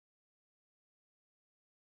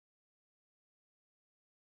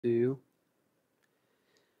Do.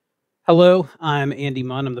 Hello, I'm Andy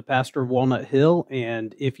Munn. I'm the pastor of Walnut Hill,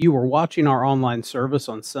 and if you were watching our online service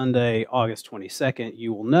on Sunday, August 22nd,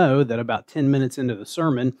 you will know that about 10 minutes into the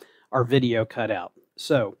sermon, our video cut out.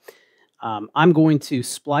 So I'm going to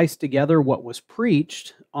splice together what was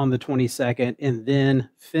preached on the 22nd and then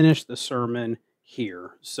finish the sermon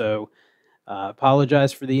here. So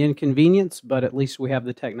apologize for the inconvenience, but at least we have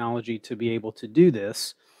the technology to be able to do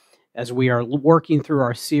this as we are working through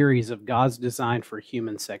our series of God's design for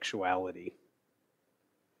human sexuality.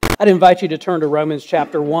 I'd invite you to turn to Romans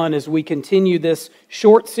chapter 1 as we continue this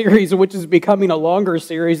short series, which is becoming a longer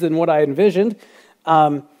series than what I envisioned,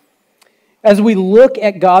 as we look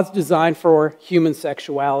at God's design for human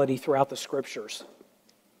sexuality throughout the Scriptures.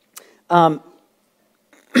 Couple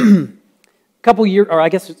years, or I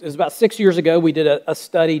guess it was about 6 years ago, we did a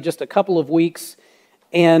study, just a couple of weeks,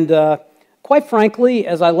 and quite frankly,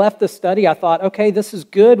 as I left the study, I thought, okay, this is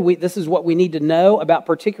good. This is what we need to know about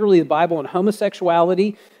particularly the Bible and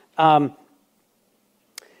homosexuality. And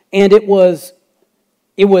it was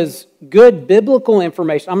good biblical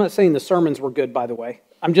information. I'm not saying the sermons were good, by the way.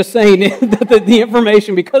 I'm just saying that the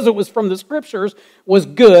information, because it was from the Scriptures, was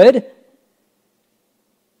good.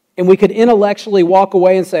 And we could intellectually walk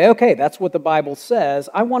away and say, okay, that's what the Bible says.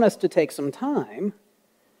 I want us to take some time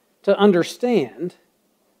to understand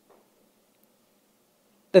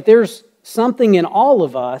that there's something in all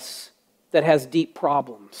of us that has deep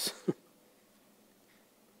problems.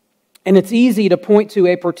 And it's easy to point to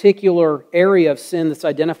a particular area of sin that's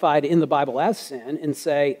identified in the Bible as sin and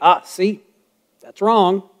say, see, that's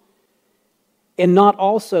wrong, and not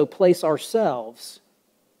also place ourselves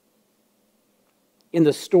in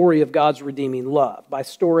the story of God's redeeming love. By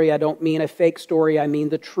story, I don't mean a fake story, I mean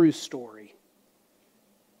the true story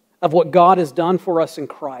of what God has done for us in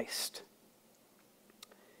Christ.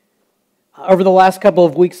 Over the last couple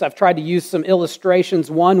of weeks, I've tried to use some illustrations.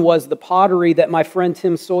 One was the pottery that my friend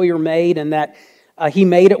Tim Sawyer made, and that he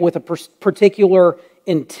made it with a particular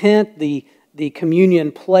intent. The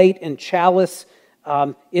communion plate and chalice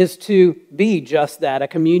is to be just that, a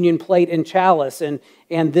communion plate and chalice.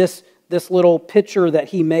 And this little pitcher that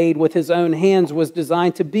he made with his own hands was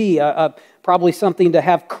designed to be probably something to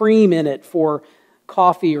have cream in it for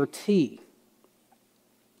coffee or tea.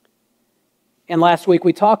 And last week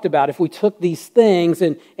we talked about if we took these things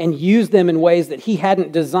and used them in ways that he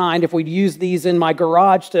hadn't designed, if we'd use these in my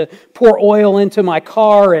garage to pour oil into my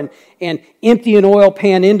car and empty an oil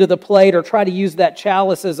pan into the plate, or try to use that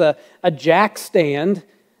chalice as a jack stand,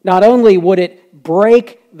 not only would it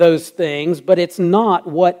break those things, but it's not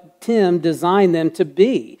what Tim designed them to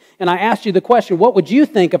be. And I asked you the question, what would you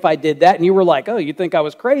think if I did that? And you were like, oh, you think I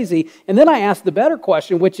was crazy? And then I asked the better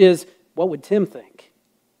question, which is, what would Tim think?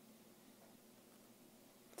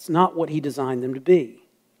 It's not what he designed them to be.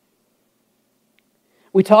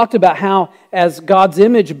 We talked about how, as God's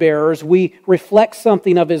image bearers, we reflect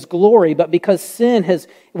something of His glory, but because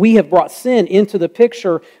we have brought sin into the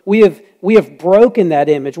picture, we have broken that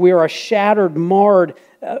image. We are a shattered, marred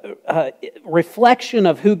reflection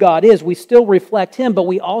of who God is. We still reflect Him, but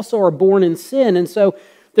we also are born in sin, and so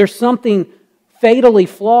there's something fatally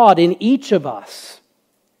flawed in each of us.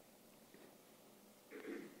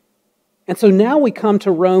 And so now we come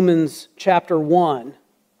to Romans chapter 1,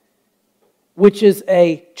 which is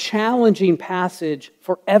a challenging passage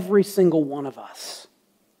for every single one of us.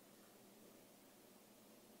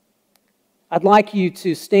 I'd like you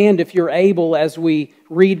to stand, if you're able, as we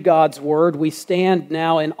read God's Word. We stand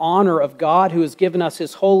now in honor of God who has given us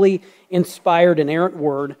His holy, inspired, inerrant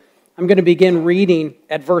Word. I'm going to begin reading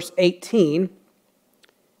at verse 18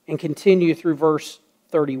 and continue through verse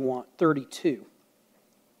 32.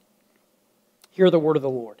 Hear the word of the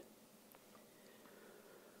Lord.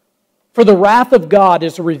 For the wrath of God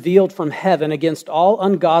is revealed from heaven against all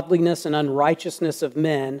ungodliness and unrighteousness of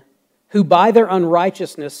men, who by their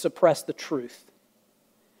unrighteousness suppress the truth.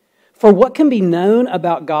 For what can be known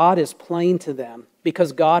about God is plain to them,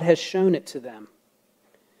 because God has shown it to them.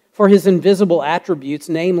 For His invisible attributes,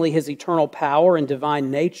 namely His eternal power and divine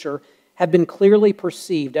nature, have been clearly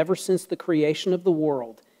perceived ever since the creation of the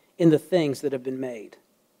world in the things that have been made.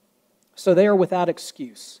 So they are without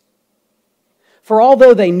excuse. For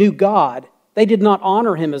although they knew God, they did not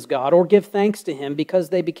honor Him as God or give thanks to Him, because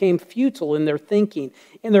they became futile in their thinking,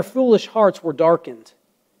 and their foolish hearts were darkened.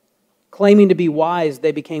 Claiming to be wise,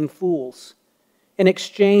 they became fools, and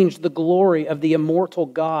exchanged the glory of the immortal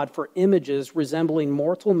God for images resembling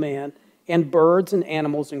mortal man and birds and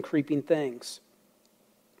animals and creeping things.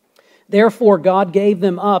 Therefore God gave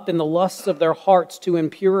them up in the lusts of their hearts to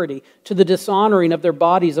impurity, to the dishonoring of their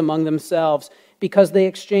bodies among themselves, because they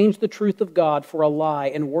exchanged the truth of God for a lie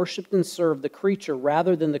and worshiped and served the creature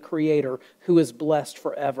rather than the Creator, who is blessed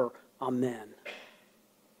forever. Amen.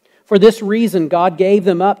 For this reason, God gave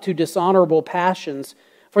them up to dishonorable passions.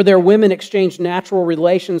 For their women exchanged natural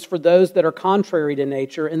relations for those that are contrary to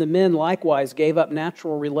nature, and the men likewise gave up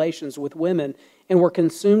natural relations with women and were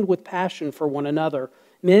consumed with passion for one another,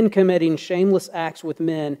 men committing shameless acts with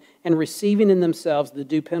men and receiving in themselves the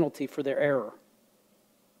due penalty for their error.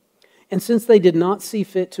 And since they did not see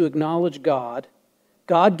fit to acknowledge God,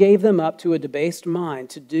 God gave them up to a debased mind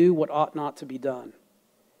to do what ought not to be done.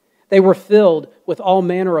 They were filled with all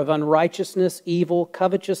manner of unrighteousness, evil,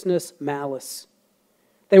 covetousness, malice.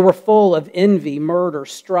 They were full of envy, murder,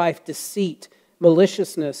 strife, deceit,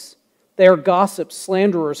 maliciousness. They are gossips,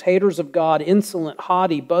 slanderers, haters of God, insolent,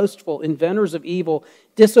 haughty, boastful, inventors of evil,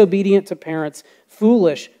 disobedient to parents,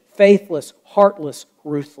 foolish, faithless, heartless,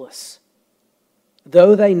 ruthless.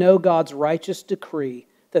 Though they know God's righteous decree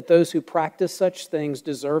that those who practice such things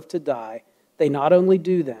deserve to die, they not only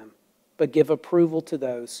do them, but give approval to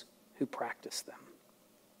those who practice them.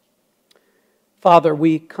 Father,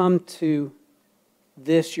 we come to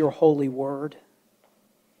this, your holy word,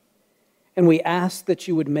 and we ask that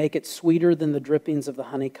you would make it sweeter than the drippings of the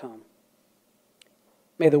honeycomb.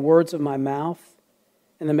 May the words of my mouth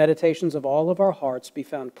and the meditations of all of our hearts be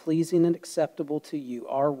found pleasing and acceptable to you,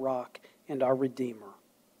 our rock and our Redeemer.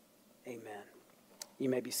 Amen. You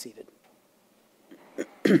may be seated.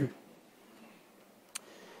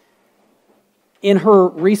 In her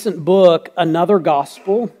recent book, Another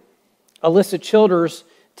Gospel, Alyssa Childers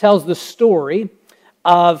tells the story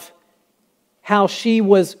of how she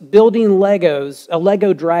was building Legos, a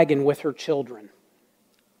Lego dragon with her children.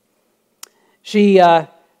 She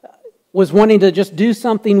was wanting to just do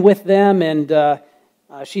something with them, and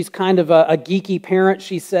she's kind of a geeky parent,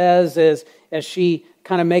 she says, as she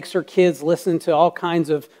kind of makes her kids listen to all kinds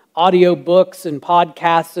of audio books and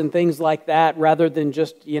podcasts and things like that, rather than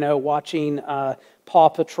just, watching Paw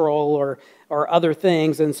Patrol or other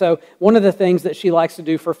things. And so one of the things that she likes to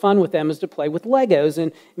do for fun with them is to play with Legos.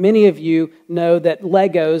 And many of you know that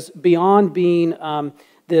Legos, beyond being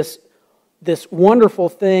this wonderful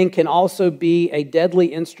thing, can also be a deadly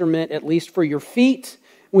instrument, at least for your feet.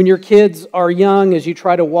 When your kids are young, as you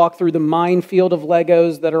try to walk through the minefield of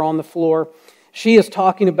Legos that are on the floor, she is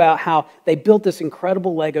talking about how they built this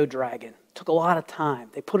incredible Lego dragon. It took a lot of time.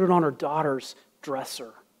 They put it on her daughter's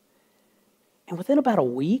dresser. And within about a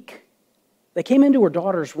week, they came into her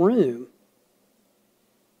daughter's room,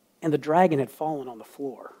 and the dragon had fallen on the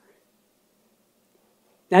floor.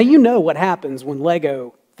 Now, you know what happens when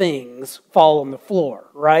Lego things fall on the floor,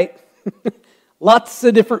 right? Lots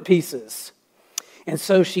of different pieces. And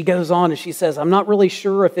so she goes on and she says, I'm not really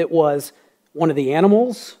sure if it was one of the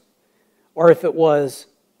animals, or if it was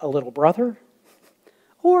a little brother,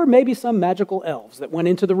 or maybe some magical elves that went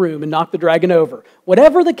into the room and knocked the dragon over.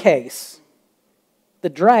 Whatever the case, the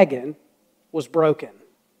dragon was broken.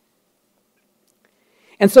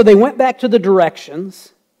 And so they went back to the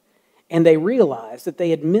directions, and they realized that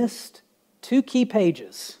they had missed 2 key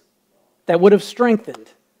pages that would have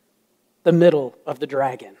strengthened the middle of the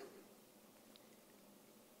dragon.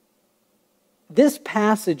 This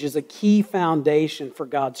passage is a key foundation for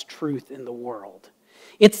God's truth in the world.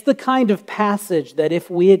 It's the kind of passage that if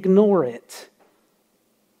we ignore it,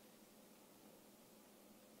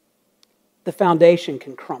 the foundation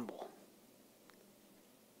can crumble.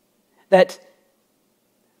 That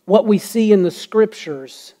what we see in the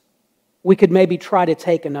Scriptures, we could maybe try to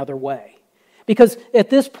take another way. Because at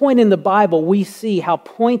this point in the Bible, we see how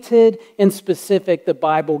pointed and specific the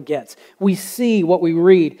Bible gets. We see what we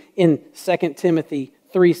read in 2 Timothy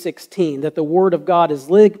 3:16, that the Word of God is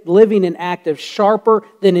living and active, sharper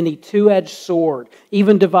than any two-edged sword,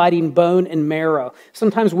 even dividing bone and marrow.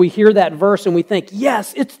 Sometimes we hear that verse and we think,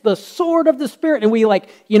 yes, it's the sword of the Spirit. And we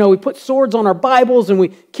we put swords on our Bibles,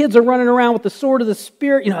 and kids are running around with the sword of the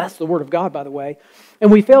Spirit. That's the Word of God, by the way.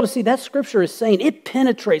 And we fail to see that Scripture is saying it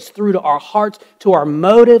penetrates through to our hearts, to our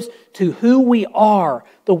motives, to who we are.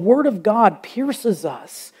 The Word of God pierces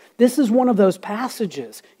us. This is one of those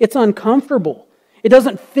passages. It's uncomfortable. It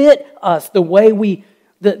doesn't fit us the way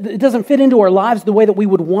it doesn't fit into our lives the way that we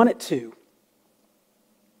would want it to.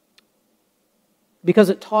 Because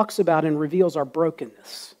it talks about and reveals our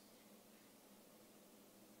brokenness.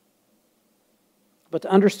 But to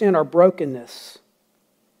understand our brokenness,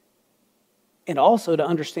 and also to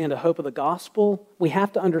understand the hope of the gospel, we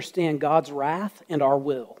have to understand God's wrath and our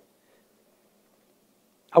will.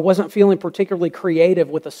 I wasn't feeling particularly creative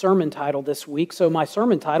with a sermon title this week, so my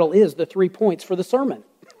sermon title is the 3 points for the sermon.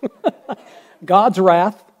 God's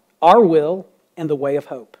wrath, our will, and the way of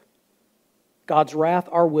hope. God's wrath,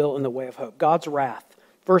 our will in the way of hope. God's wrath.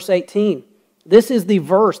 Verse 18. This is the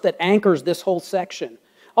verse that anchors this whole section.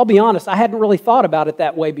 I'll be honest, I hadn't really thought about it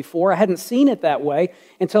that way before. I hadn't seen it that way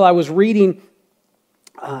until I was reading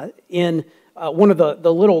in one of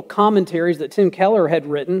the little commentaries that Tim Keller had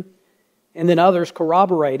written, and then others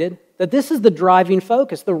corroborated, that this is the driving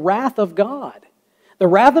focus, the wrath of God. The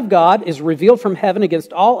wrath of God is revealed from heaven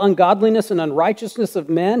against all ungodliness and unrighteousness of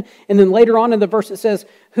men. And then later on in the verse it says,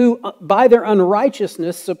 who by their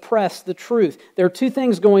unrighteousness suppress the truth. There are two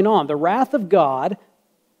things going on. The wrath of God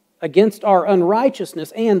against our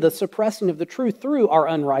unrighteousness and the suppressing of the truth through our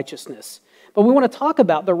unrighteousness. But we want to talk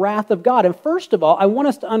about the wrath of God. And first of all, I want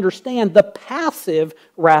us to understand the passive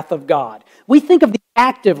wrath of God. We think of the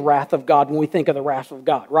active wrath of God when we think of the wrath of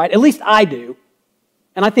God, right? At least I do.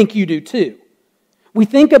 And I think you do too. We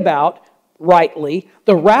think about, rightly,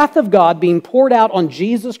 the wrath of God being poured out on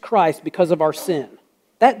Jesus Christ because of our sin.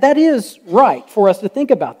 That is right for us to think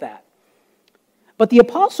about that. But the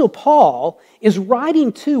Apostle Paul is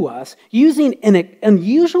writing to us using an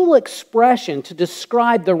unusual expression to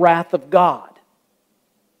describe the wrath of God.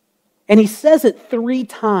 And he says it 3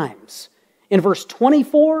 times. In verse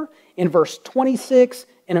 24, in verse 26,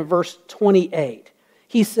 and in verse 28.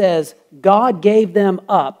 He says, God gave them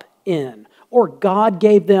up in, or God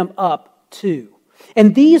gave them up to.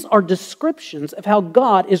 And these are descriptions of how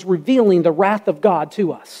God is revealing the wrath of God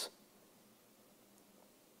to us.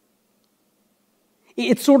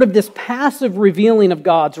 It's sort of this passive revealing of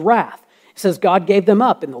God's wrath. It says God gave them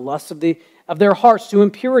up in the lusts of their hearts to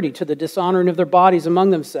impurity, to the dishonoring of their bodies among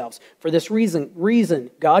themselves. For this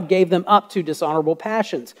reason, God gave them up to dishonorable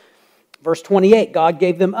passions. Verse 28, God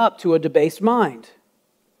gave them up to a debased mind.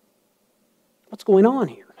 What's going on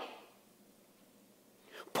here?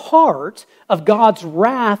 Part of God's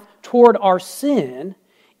wrath toward our sin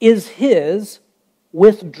is His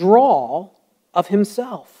withdrawal of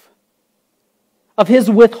Himself, of His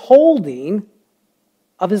withholding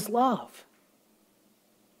of His love.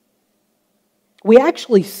 We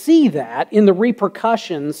actually see that in the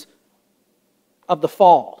repercussions of the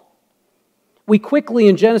fall. We quickly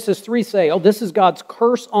in Genesis 3 say, oh, this is God's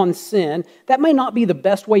curse on sin. That may not be the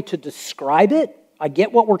best way to describe it. I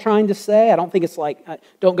get what we're trying to say. I don't think it's like,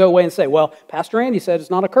 don't go away and say, well, Pastor Andy said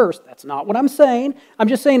it's not a curse. That's not what I'm saying. I'm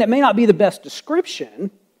just saying it may not be the best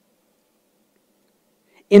description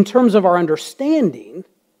in terms of our understanding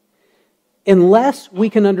unless we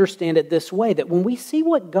can understand it this way, that when we see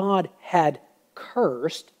what God had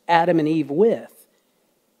cursed Adam and Eve with,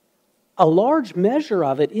 a large measure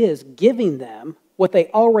of it is giving them what they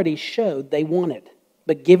already showed they wanted,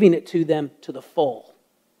 but giving it to them to the full.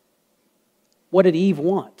 What did Eve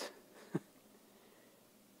want?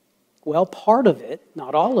 Well, part of it,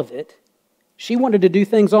 not all of it, she wanted to do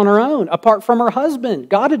things on her own, apart from her husband.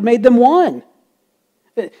 God had made them one.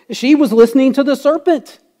 She was listening to the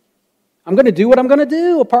serpent. I'm going to do what I'm going to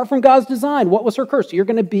do, apart from God's design. What was her curse? Your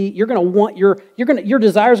desire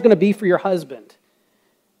is going to be for your husband.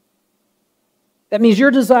 That means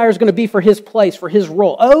your desire is going to be for his place, for his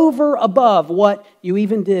role, over above what you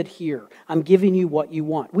even did here. I'm giving you what you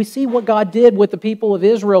want. We see what God did with the people of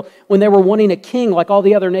Israel when they were wanting a king like all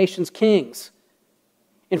the other nations' kings.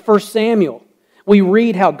 In 1 Samuel, we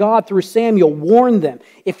read how God, through Samuel, warned them,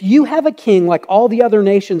 if you have a king like all the other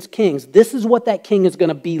nations' kings, this is what that king is going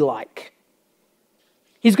to be like.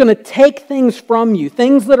 He's going to take things from you,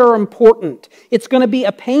 things that are important. It's going to be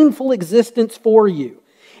a painful existence for you.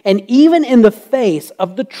 And even in the face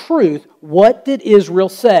of the truth, what did Israel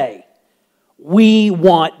say? We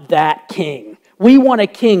want that king. We want a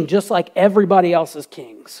king just like everybody else's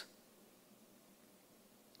kings.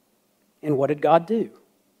 And what did God do?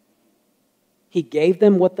 He gave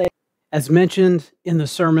them what they... As mentioned in the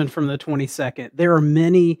sermon from the 22nd, there are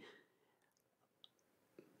many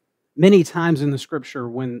times in the Scripture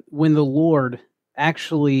when the Lord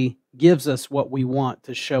actually gives us what we want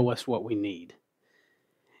to show us what we need.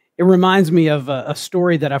 It reminds me of a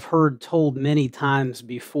story that I've heard told many times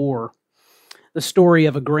before. The story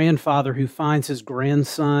of a grandfather who finds his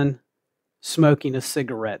grandson smoking a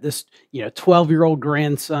cigarette. This 12-year-old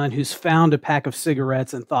grandson who's found a pack of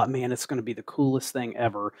cigarettes and thought, man, it's going to be the coolest thing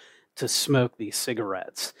ever to smoke these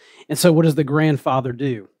cigarettes. And so what does the grandfather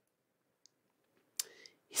do?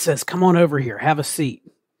 He says, come on over here, have a seat.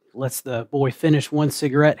 Lets the boy finish one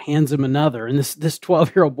cigarette, hands him another. And this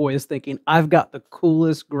 12-year-old boy is thinking, I've got the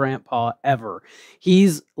coolest grandpa ever.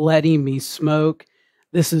 He's letting me smoke.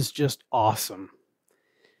 This is just awesome.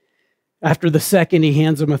 After the second, he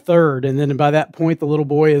hands him a third. And then by that point, the little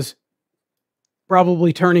boy is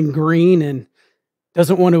probably turning green and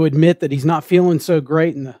doesn't want to admit that he's not feeling so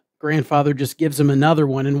great. And the grandfather just gives him another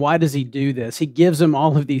one. And why does he do this? He gives him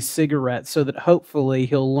all of these cigarettes so that hopefully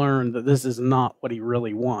he'll learn that this is not what he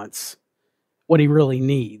really wants, what he really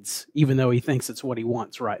needs, even though he thinks it's what he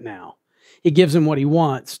wants right now. He gives him what he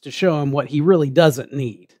wants to show him what he really doesn't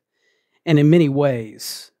need. And in many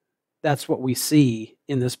ways, that's what we see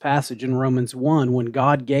in this passage in Romans 1 when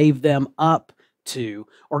God gave them up to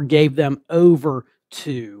or gave them over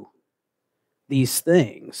to these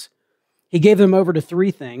things. He gave them over to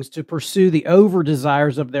three things: to pursue the over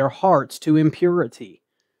desires of their hearts, to impurity.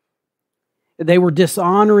 They were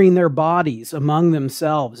dishonoring their bodies among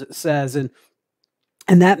themselves, it says, and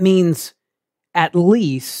that means at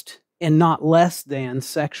least and not less than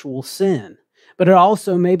sexual sin. But it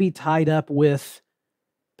also may be tied up with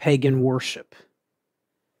pagan worship.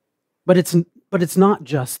 But it's not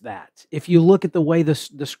just that. If you look at the way the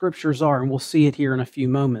scriptures are, and we'll see it here in a few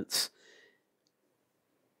moments,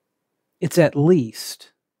 it's at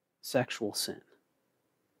least sexual sin.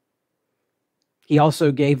 He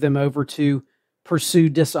also gave them over to pursue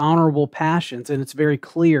dishonorable passions, and it's very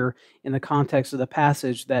clear in the context of the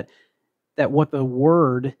passage that what the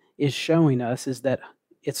word is showing us is that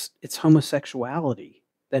it's homosexuality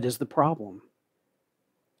that is the problem.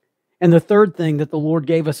 And the third thing that the Lord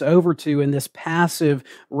gave us over to in this passive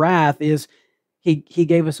wrath is He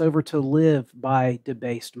gave us over to live by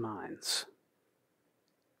debased minds.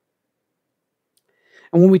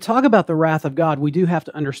 And when we talk about the wrath of God, we do have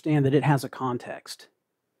to understand that it has a context.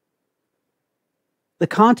 The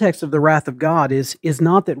context of the wrath of God is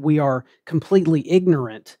not that we are completely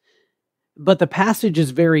ignorant, but the passage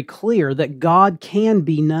is very clear that God can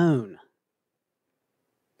be known.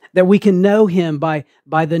 That we can know Him by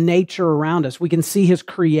the nature around us. We can see His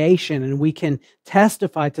creation and we can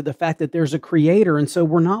testify to the fact that there's a Creator. And so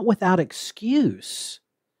we're not without excuse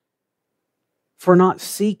for not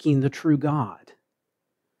seeking the true God.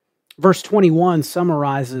 Verse 21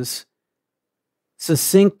 summarizes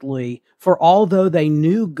succinctly, "For although they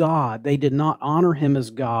knew God, they did not honor Him as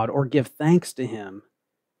God or give thanks to Him,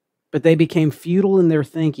 but they became futile in their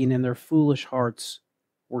thinking and their foolish hearts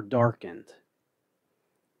were darkened."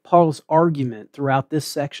 Paul's argument throughout this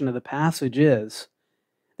section of the passage is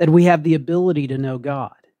that we have the ability to know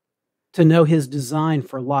God, to know His design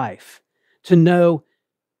for life, to know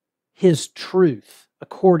His truth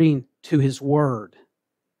according to His Word.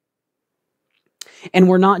 And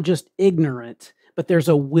we're not just ignorant, but there's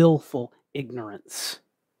a willful ignorance.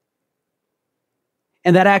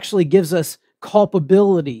 And that actually gives us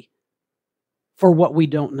culpability for what we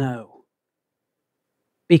don't know,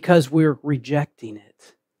 because we're rejecting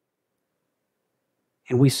it.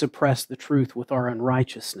 And we suppress the truth with our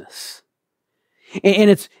unrighteousness. And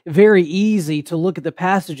it's very easy to look at the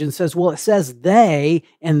passage and says, well, it says they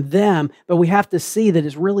and them, but we have to see that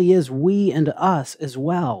it really is we and us as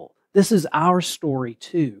well. This is our story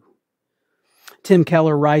too. Tim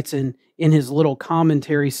Keller writes in his little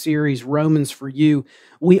commentary series, Romans for You,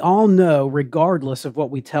 "We all know, regardless of what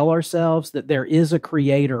we tell ourselves, that there is a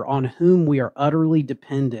Creator on whom we are utterly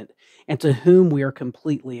dependent and to whom we are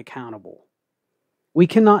completely accountable. We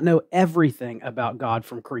cannot know everything about God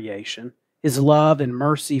from creation, His love and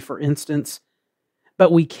mercy, for instance,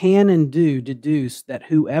 but we can and do deduce that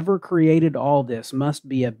whoever created all this must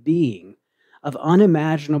be a being of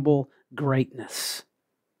unimaginable greatness.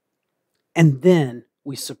 And then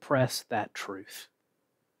we suppress that truth.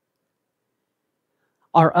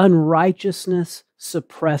 Our unrighteousness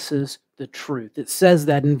suppresses the truth. It says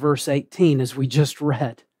that in verse 18, as we just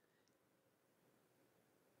read.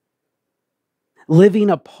 Living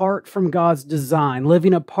apart from God's design,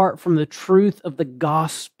 living apart from the truth of the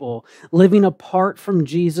gospel, living apart from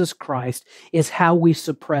Jesus Christ is how we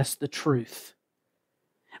suppress the truth.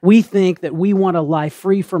 We think that we want a life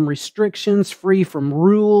free from restrictions, free from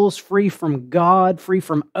rules, free from God, free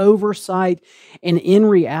from oversight. And in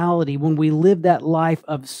reality, when we live that life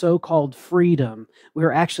of so-called freedom,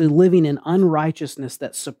 we're actually living in unrighteousness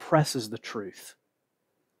that suppresses the truth.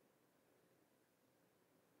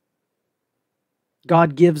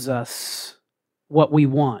 God gives us what we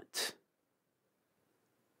want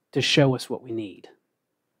to show us what we need.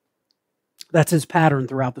 That's His pattern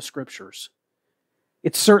throughout the Scriptures.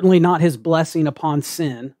 It's certainly not His blessing upon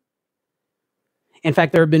sin. In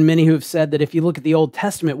fact, there have been many who have said that if you look at the Old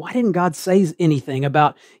Testament, why didn't God say anything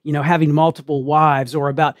about, having multiple wives, or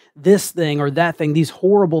about this thing or that thing, these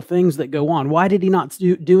horrible things that go on? Why did He not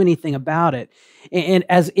do anything about it? And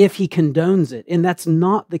as if He condones it. And that's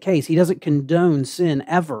not the case. He doesn't condone sin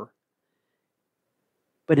ever.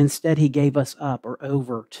 But instead, He gave us up or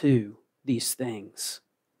over to these things.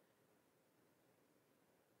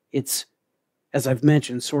 It's as I've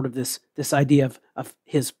mentioned, sort of this idea of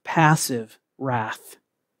his passive wrath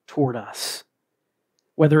toward us.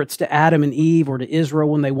 Whether it's to Adam and Eve or to Israel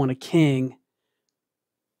when they want a king,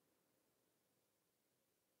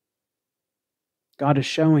 God is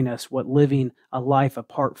showing us what living a life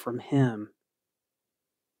apart from him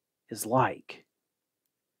is like.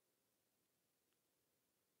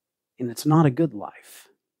 And it's not a good life.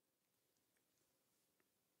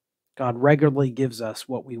 God regularly gives us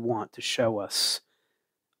what we want to show us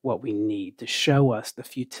what we need, to show us the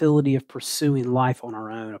futility of pursuing life on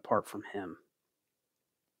our own apart from him,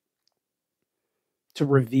 to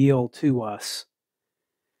reveal to us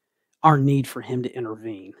our need for him to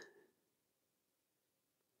intervene.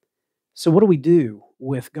 So what do we do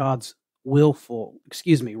with God's wrathful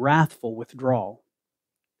withdrawal?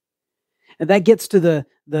 And that gets to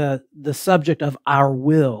the subject of our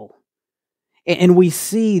will. And we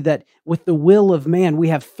see that with the will of man, we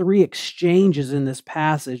have three exchanges in this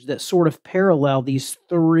passage that sort of parallel these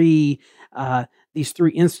three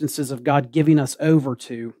instances of God giving us over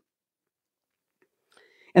to.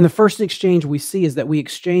 And the first exchange we see is that we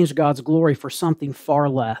exchange God's glory for something far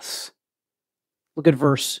less. Look at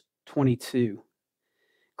verse 22.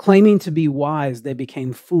 Claiming to be wise, they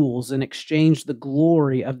became fools and exchanged the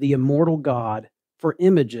glory of the immortal God for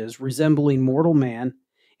images resembling mortal man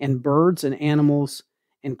and birds and animals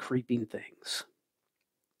and creeping things.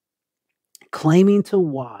 Claiming to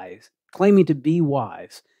be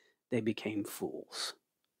wise, they became fools.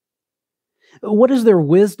 What is their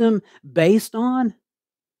wisdom based on?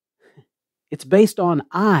 It's based on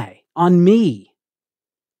me.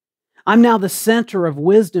 I'm now the center of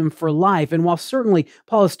wisdom for life. And while certainly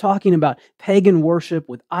Paul is talking about pagan worship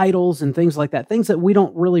with idols and things like that, things that we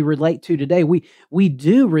don't really relate to today, we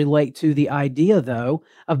do relate to the idea, though,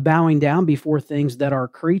 of bowing down before things that are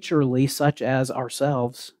creaturely, such as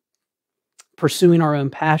ourselves, pursuing our own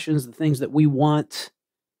passions, the things that we want.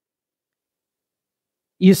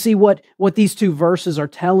 You see, what these two verses are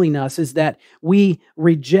telling us is that we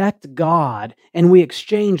reject God and we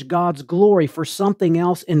exchange God's glory for something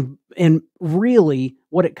else, and really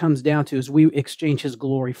what it comes down to is we exchange his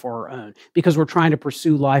glory for our own because we're trying to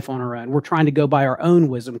pursue life on our own. We're trying to go by our own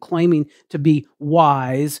wisdom, claiming to be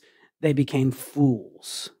wise. They became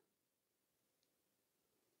fools.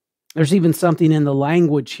 There's even something in the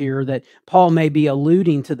language here that Paul may be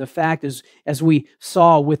alluding to the fact, as we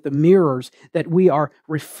saw with the mirrors, that we are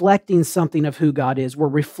reflecting something of who God is. We're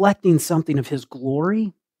reflecting something of his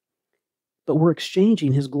glory, but we're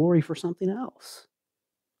exchanging his glory for something else.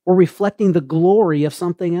 We're reflecting the glory of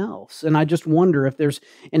something else. And I just wonder if there's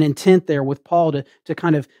an intent there with Paul to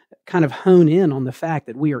kind of hone in on the fact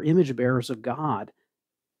that we are image bearers of God.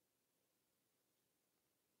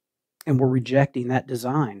 And we're rejecting that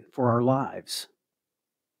design for our lives.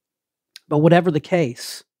 But whatever the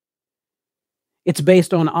case, it's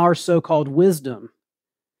based on our so-called wisdom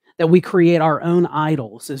that we create our own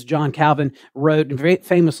idols. As John Calvin wrote, and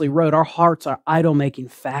famously wrote, our hearts are idol-making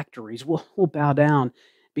factories. We'll bow down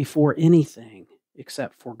before anything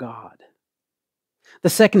except for God. The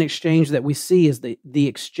second exchange that we see is the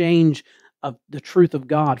exchange of the truth of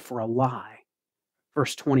God for a lie.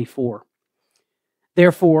 Verse 24.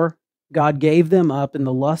 Therefore, God gave them up in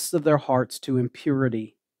the lusts of their hearts to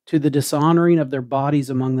impurity, to the dishonoring of their bodies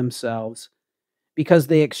among themselves, because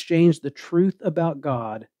they exchanged the truth about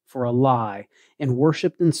God for a lie and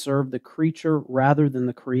worshiped and served the creature rather than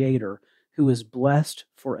the Creator, who is blessed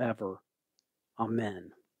forever.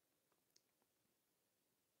 Amen.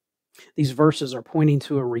 These verses are pointing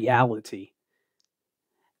to a reality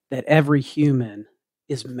that every human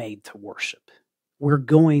is made to worship. We're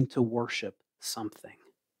going to worship something.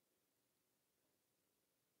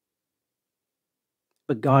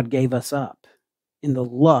 But God gave us up in the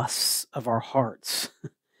lusts of our hearts.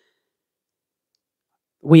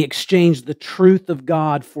 We exchanged the truth of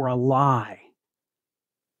God for a lie.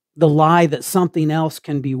 The lie that something else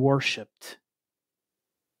can be worshiped.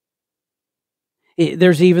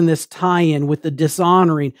 There's even this tie-in with the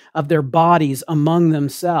dishonoring of their bodies among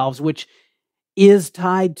themselves, which is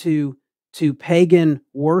tied to pagan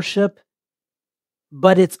worship,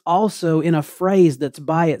 but it's also in a phrase that's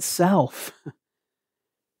by itself.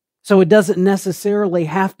 So it doesn't necessarily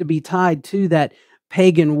have to be tied to that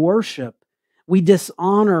pagan worship. We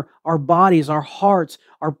dishonor our bodies, our hearts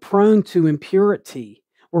are prone to impurity.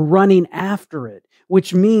 We're running after it,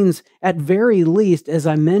 which means, at very least, as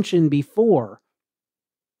I mentioned before,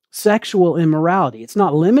 sexual immorality. It's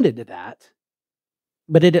not limited to that,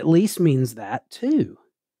 but it at least means that too.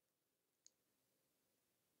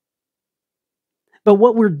 But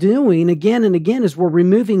what we're doing again and again is we're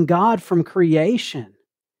removing God from creation.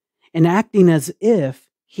 and acting as if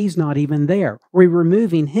he's not even there. We are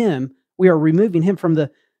removing him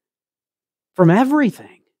from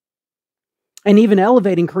everything. And even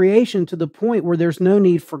elevating creation to the point where there's no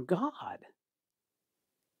need for God.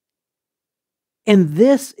 And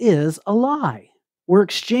this is a lie. We're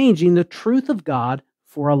exchanging the truth of God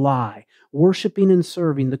for a lie, worshiping and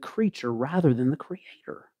serving the creature rather than the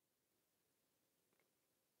Creator.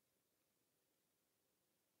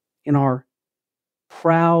 In our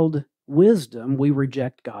proud wisdom, we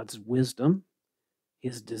reject God's wisdom,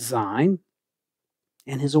 His design,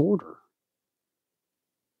 and His order.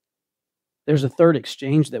 There's a third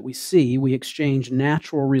exchange that we see. We exchange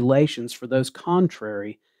natural relations for those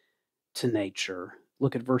contrary to nature.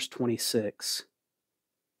 Look at verse 26.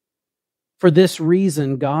 For this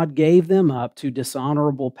reason, God gave them up to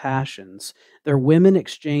dishonorable passions. Their women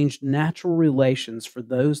exchanged natural relations for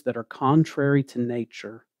those that are contrary to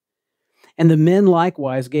nature. And the men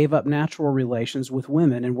likewise gave up natural relations with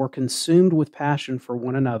women and were consumed with passion for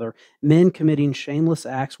one another, men committing shameless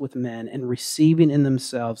acts with men and receiving in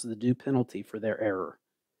themselves the due penalty for their error.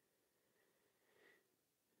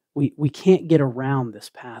 We can't get around this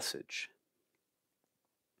passage.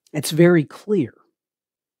 It's very clear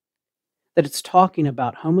that it's talking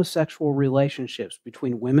about homosexual relationships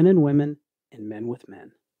between women and men with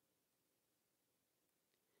men.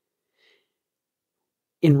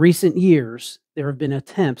 In recent years, there have been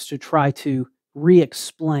attempts to try to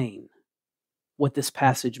re-explain what this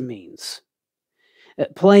passage means.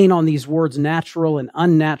 Playing on these words natural and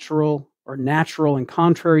unnatural, or natural and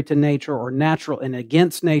contrary to nature, or natural and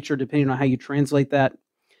against nature, depending on how you translate that.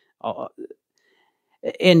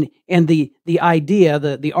 And the idea,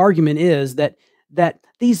 the argument is that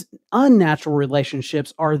these unnatural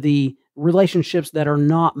relationships are the relationships that are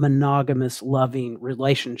not monogamous, loving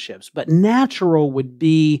relationships. But natural would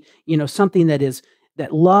be, something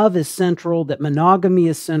that love is central, that monogamy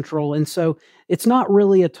is central, and so it's not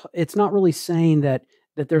really saying that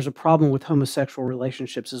there's a problem with homosexual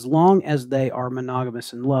relationships as long as they are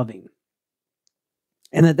monogamous and loving,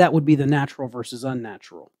 and that would be the natural versus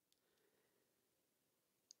unnatural.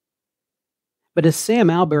 But as Sam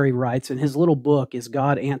Allberry writes in his little book, Is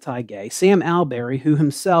God Anti-Gay? Sam Allberry, who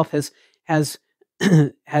himself has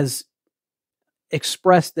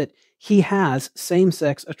expressed that he has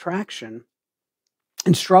same-sex attraction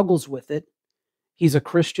and struggles with it. He's a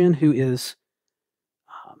Christian who is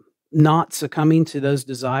not succumbing to those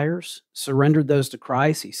desires, surrendered those to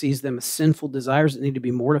Christ. He sees them as sinful desires that need to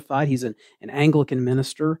be mortified. He's an Anglican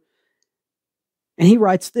minister. And he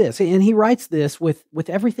writes this with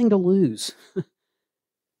everything to lose.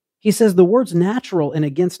 He says, the words natural and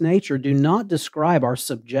against nature do not describe our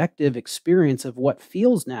subjective experience of what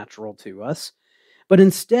feels natural to us, but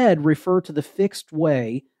instead refer to the fixed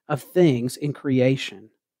way of things in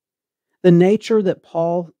creation. The nature that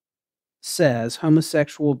Paul says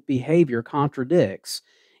homosexual behavior contradicts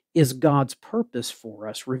is God's purpose for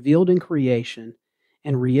us, revealed in creation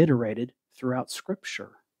and reiterated throughout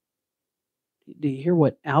Scripture. Do you hear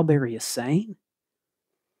what Allberry is saying?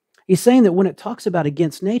 He's saying that when it talks about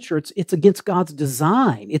against nature, it's against God's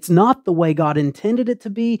design. It's not the way God intended it to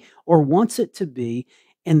be or wants it to be,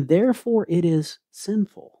 and therefore it is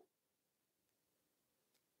sinful.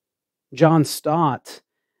 John Stott,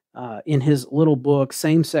 in his little book,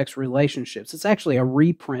 Same-Sex Relationships, it's actually a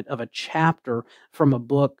reprint of a chapter from a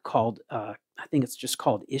book called, I think it's just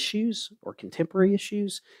called Issues or Contemporary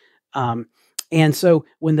Issues. And so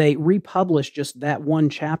when they republish just that one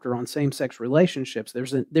chapter on same-sex relationships,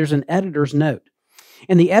 there's an editor's note.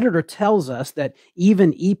 And the editor tells us that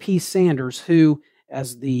even E.P. Sanders, who,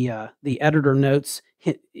 as the editor notes,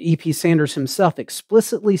 E.P. Sanders himself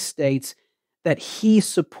explicitly states that he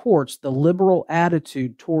supports the liberal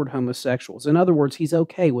attitude toward homosexuals. In other words, he's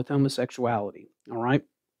okay with homosexuality, all right?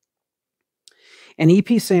 And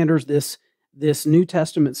E.P. Sanders, this New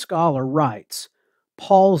Testament scholar, writes,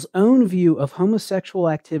 Paul's own view of homosexual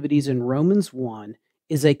activities in Romans 1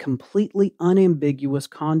 is a completely unambiguous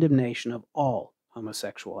condemnation of all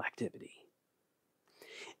homosexual activity.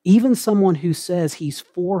 Even someone who says he's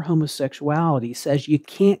for homosexuality says you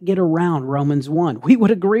can't get around Romans 1. We would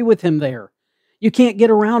agree with him there. You can't get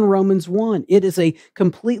around Romans 1. It is a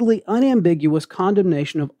completely unambiguous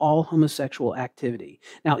condemnation of all homosexual activity.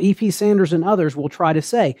 Now, E.P. Sanders and others will try to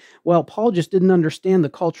say, well, Paul just didn't understand the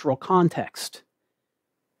cultural context.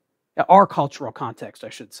 Our cultural context, I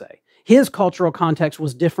should say. His cultural context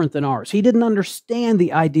was different than ours. He didn't understand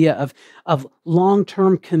the idea of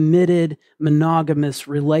long-term committed monogamous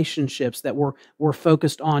relationships that were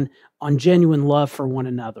focused on genuine love for one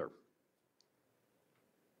another.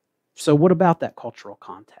 So what about that cultural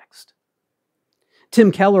context?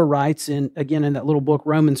 Tim Keller writes, in that little book,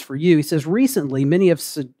 Romans for You, he says, recently, many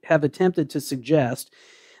have attempted to suggest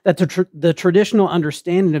that the traditional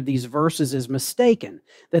understanding of these verses is mistaken,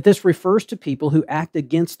 that this refers to people who act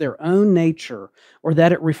against their own nature, or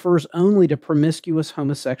that it refers only to promiscuous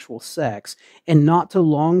homosexual sex and not to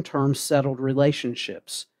long-term settled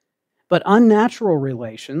relationships. But unnatural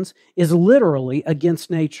relations is literally against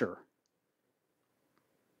nature.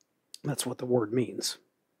 That's what the word means.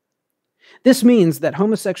 This means that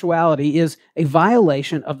homosexuality is a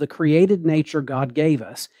violation of the created nature God gave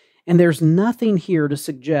us, and there's nothing here to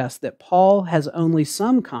suggest that Paul has only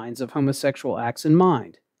some kinds of homosexual acts in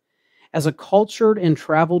mind. As a cultured and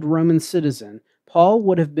traveled Roman citizen, Paul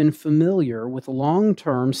would have been familiar with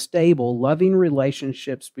long-term, stable, loving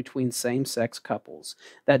relationships between same-sex couples.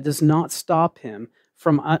 That does not stop him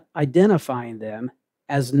from identifying them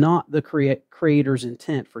as not the Creator's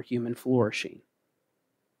intent for human flourishing.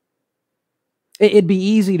 It'd be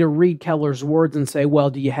easy to read Keller's words and say, well,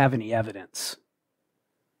 do you have any evidence?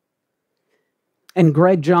 And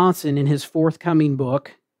Greg Johnson, in his forthcoming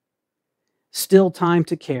book, Still Time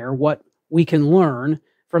to Care, What We Can Learn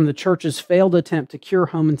from the Church's Failed Attempt to Cure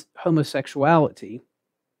Homosexuality,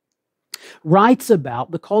 writes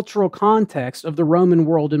about the cultural context of the Roman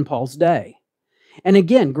world in Paul's day. And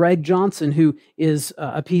again, Greg Johnson, who is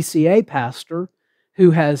a PCA pastor,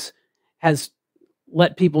 who has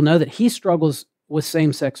let people know that he struggles with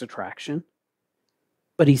same-sex attraction,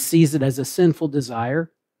 but he sees it as a sinful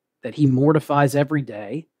desire that he mortifies every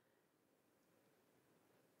day.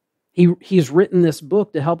 He's written this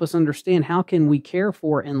book to help us understand how can we care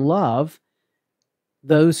for and love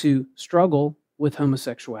those who struggle with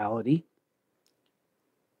homosexuality.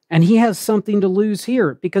 And he has something to lose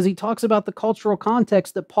here because he talks about the cultural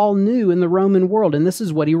context that Paul knew in the Roman world. And this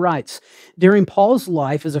is what he writes. During Paul's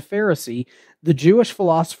life as a Pharisee, the Jewish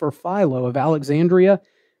philosopher Philo of Alexandria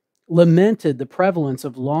lamented the prevalence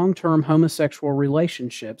of long-term homosexual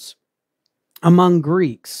relationships among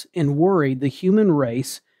Greeks and worried the human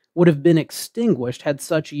race would have been extinguished had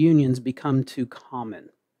such unions become too common.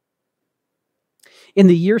 In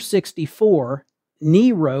the year 64,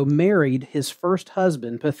 Nero married his first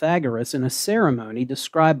husband, Pythagoras, in a ceremony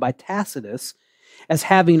described by Tacitus as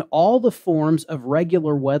having all the forms of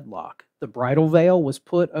regular wedlock. The bridal veil was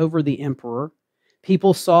put over the emperor.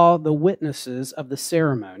 People saw the witnesses of the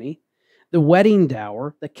ceremony. The wedding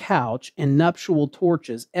dower, the couch, and nuptial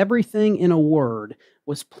torches, everything in a word,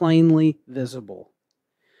 was plainly visible.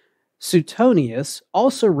 Suetonius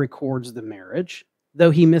also records the marriage,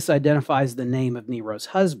 though he misidentifies the name of Nero's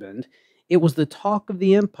husband. It was the talk of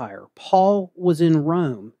the empire. Paul was in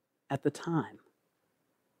Rome at the time.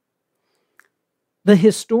 The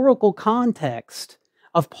historical context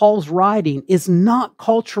of Paul's writing is not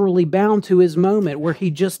culturally bound to his moment where he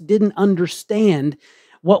just didn't understand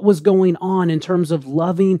what was going on in terms of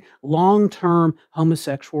loving long-term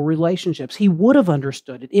homosexual relationships. He would have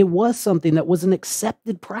understood it. It was something that was an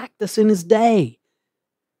accepted practice in his day.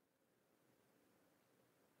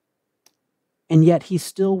 And yet he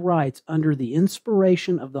still writes under the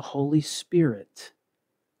inspiration of the Holy Spirit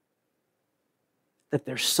that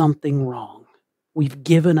there's something wrong. We've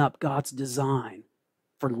given up God's design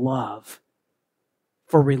for love,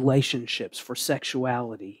 for relationships, for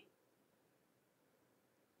sexuality.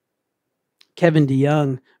 Kevin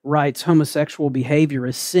DeYoung writes, homosexual behavior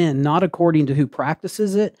is sin, not according to who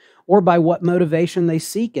practices it or by what motivation they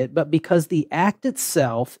seek it, but because the act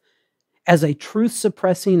itself, as a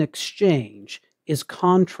truth-suppressing exchange, is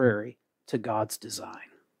contrary to God's design.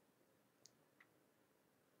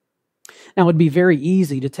 Now, it'd be very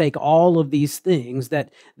easy to take all of these things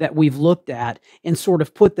that we've looked at and sort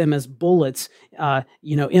of put them as bullets,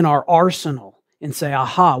 in our arsenal and say,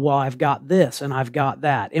 aha, well, I've got this and I've got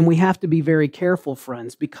that. And we have to be very careful,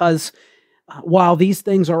 friends, because while these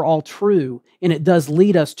things are all true, and it does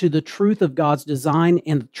lead us to the truth of God's design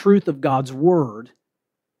and the truth of God's word,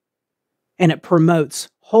 and it promotes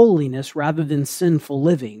holiness rather than sinful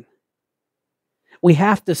living, we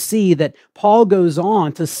have to see that Paul goes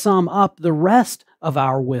on to sum up the rest of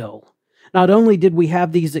our will. Not only did we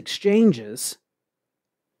have these exchanges,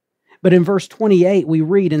 but in verse 28 we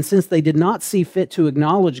read, and since they did not see fit to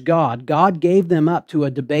acknowledge God, God gave them up to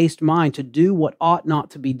a debased mind to do what ought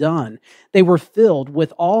not to be done. They were filled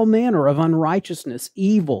with all manner of unrighteousness,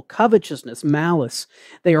 evil, covetousness, malice.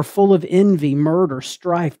 They are full of envy, murder,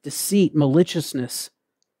 strife, deceit, maliciousness.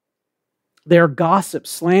 They are gossips,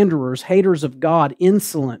 slanderers, haters of God,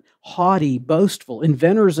 insolent, haughty, boastful,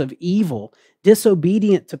 inventors of evil,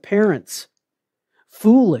 disobedient to parents,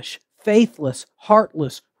 foolish, faithless,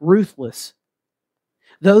 heartless, ruthless.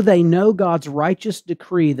 Though they know God's righteous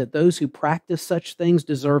decree that those who practice such things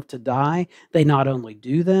deserve to die, they not only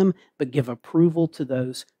do them, but give approval to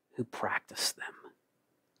those who practice them.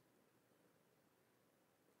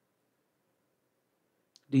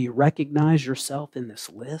 Do you recognize yourself in this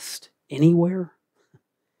list anywhere?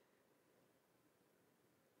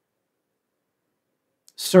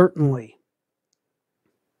 Certainly,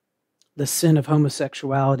 the sin of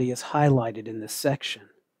homosexuality is highlighted in this section.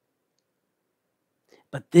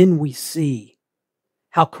 But then we see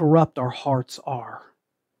how corrupt our hearts are.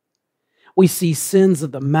 We see sins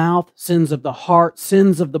of the mouth, sins of the heart,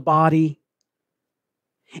 sins of the body.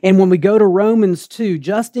 And when we go to Romans 2,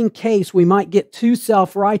 just in case we might get too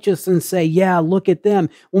self-righteous and say, yeah, look at them.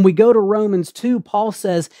 When we go to Romans 2, Paul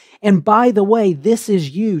says, and by the way, this is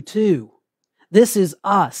you too. This is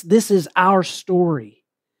us. This is our story.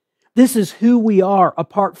 This is who we are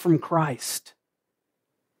apart from Christ.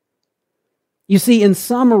 You see, in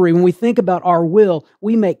summary, when we think about our will,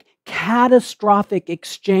 we make catastrophic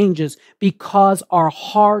exchanges because our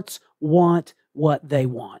hearts want what they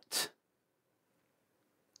want.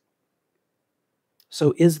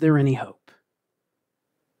 So is there any hope?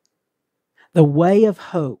 The way of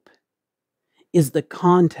hope is the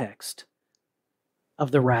context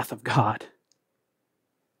of the wrath of God.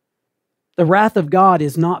 The wrath of God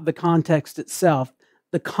is not the context itself.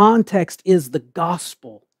 The context is the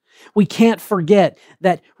gospel. We can't forget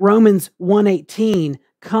that Romans 1:18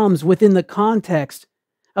 comes within the context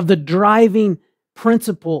of the driving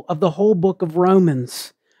principle of the whole book of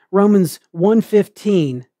Romans. Romans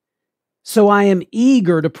 1:15. So I am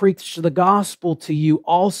eager to preach the gospel to you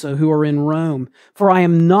also who are in Rome, for I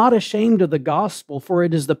am not ashamed of the gospel, for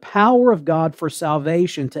it is the power of God for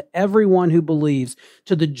salvation to everyone who believes,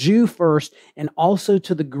 to the Jew first and also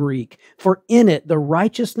to the Greek. For in it the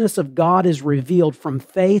righteousness of God is revealed from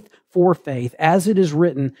faith for faith, as it is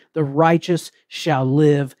written, the righteous shall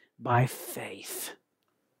live by faith.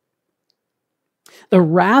 The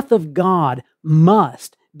wrath of God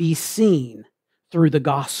must be seen through the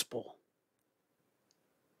gospel.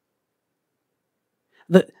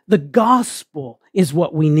 The gospel is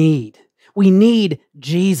what we need. We need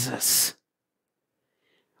Jesus.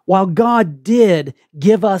 While God did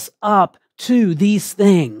give us up to these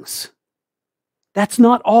things, that's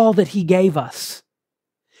not all that He gave us.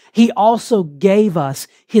 He also gave us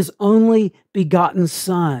His only begotten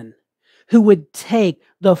Son, who would take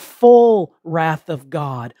the full wrath of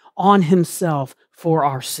God on Himself for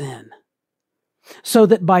our sin. So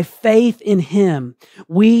that by faith in Him,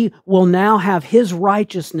 we will now have His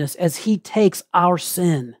righteousness as He takes our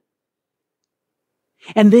sin.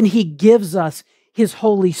 And then He gives us His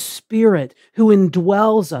Holy Spirit who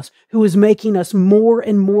indwells us, who is making us more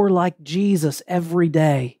and more like Jesus every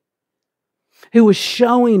day, who is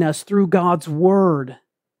showing us through God's Word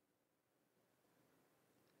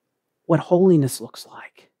what holiness looks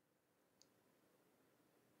like,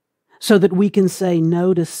 so that we can say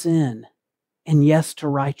no to sin and yes to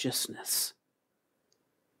righteousness.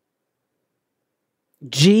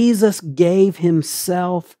 Jesus gave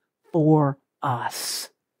Himself for us.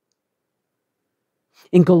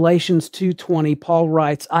 In Galatians 2:20, Paul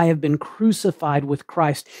writes, I have been crucified with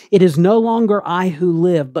Christ. It is no longer I who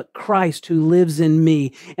live, but Christ who lives in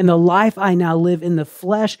me. And the life I now live in the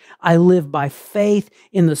flesh, I live by faith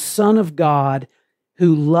in the Son of God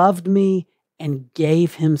who loved me and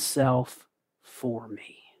gave Himself for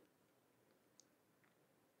me.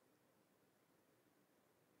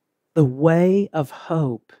 The way of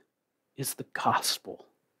hope is the gospel.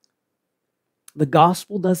 The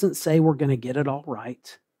gospel doesn't say we're going to get it all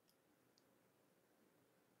right,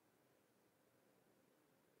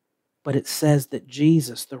 but it says that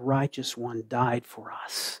Jesus, the righteous one, died for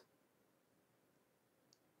us.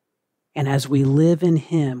 And as we live in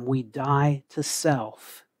Him, we die to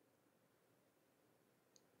self,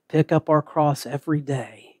 pick up our cross every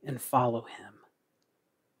day, and follow Him.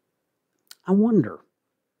 I wonder,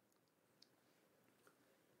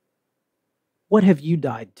 what have you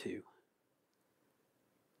died to?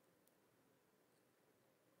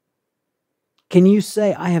 Can you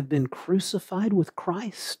say, I have been crucified with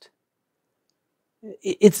Christ?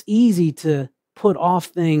 It's easy to put off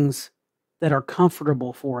things that are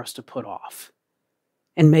comfortable for us to put off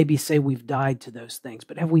and maybe say we've died to those things.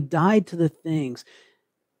 But have we died to the things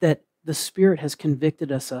that the Spirit has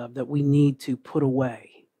convicted us of that we need to put away?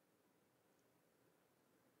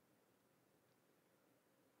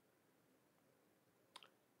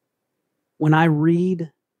 When I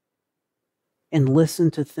read and listen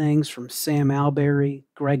to things from Sam Alberry,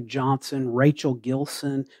 Greg Johnson, Rachel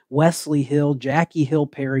Gilson, Wesley Hill, Jackie Hill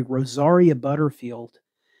Perry, Rosaria Butterfield,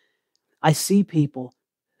 I see people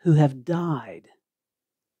who have died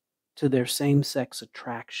to their same-sex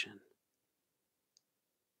attraction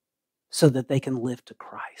so that they can live to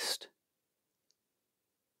Christ.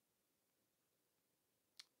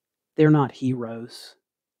 They're not heroes.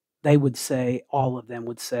 They would say, all of them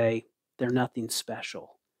would say, they're nothing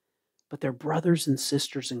special. But they're brothers and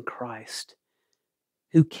sisters in Christ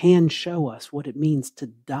who can show us what it means to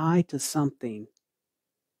die to something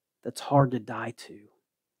that's hard to die to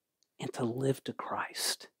and to live to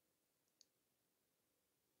Christ.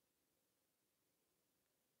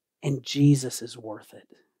 And Jesus is worth it.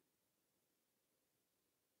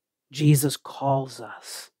 Jesus calls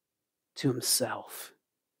us to himself.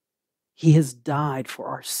 He has died for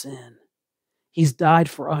our sin. He's died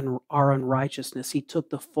for our unrighteousness. He took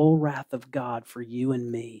the full wrath of God for you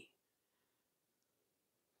and me.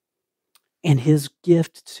 And his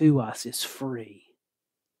gift to us is free,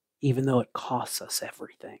 even though it costs us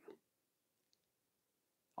everything.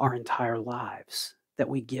 Our entire lives that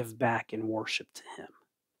we give back in worship to him.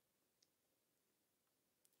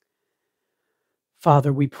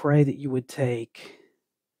 Father, we pray that you would take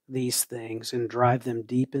these things and drive them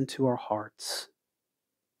deep into our hearts.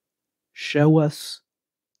 Show us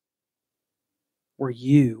where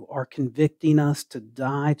you are convicting us to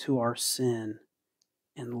die to our sin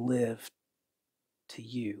and live to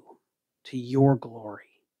you, to your glory.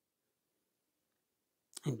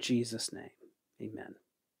 In Jesus' name, amen.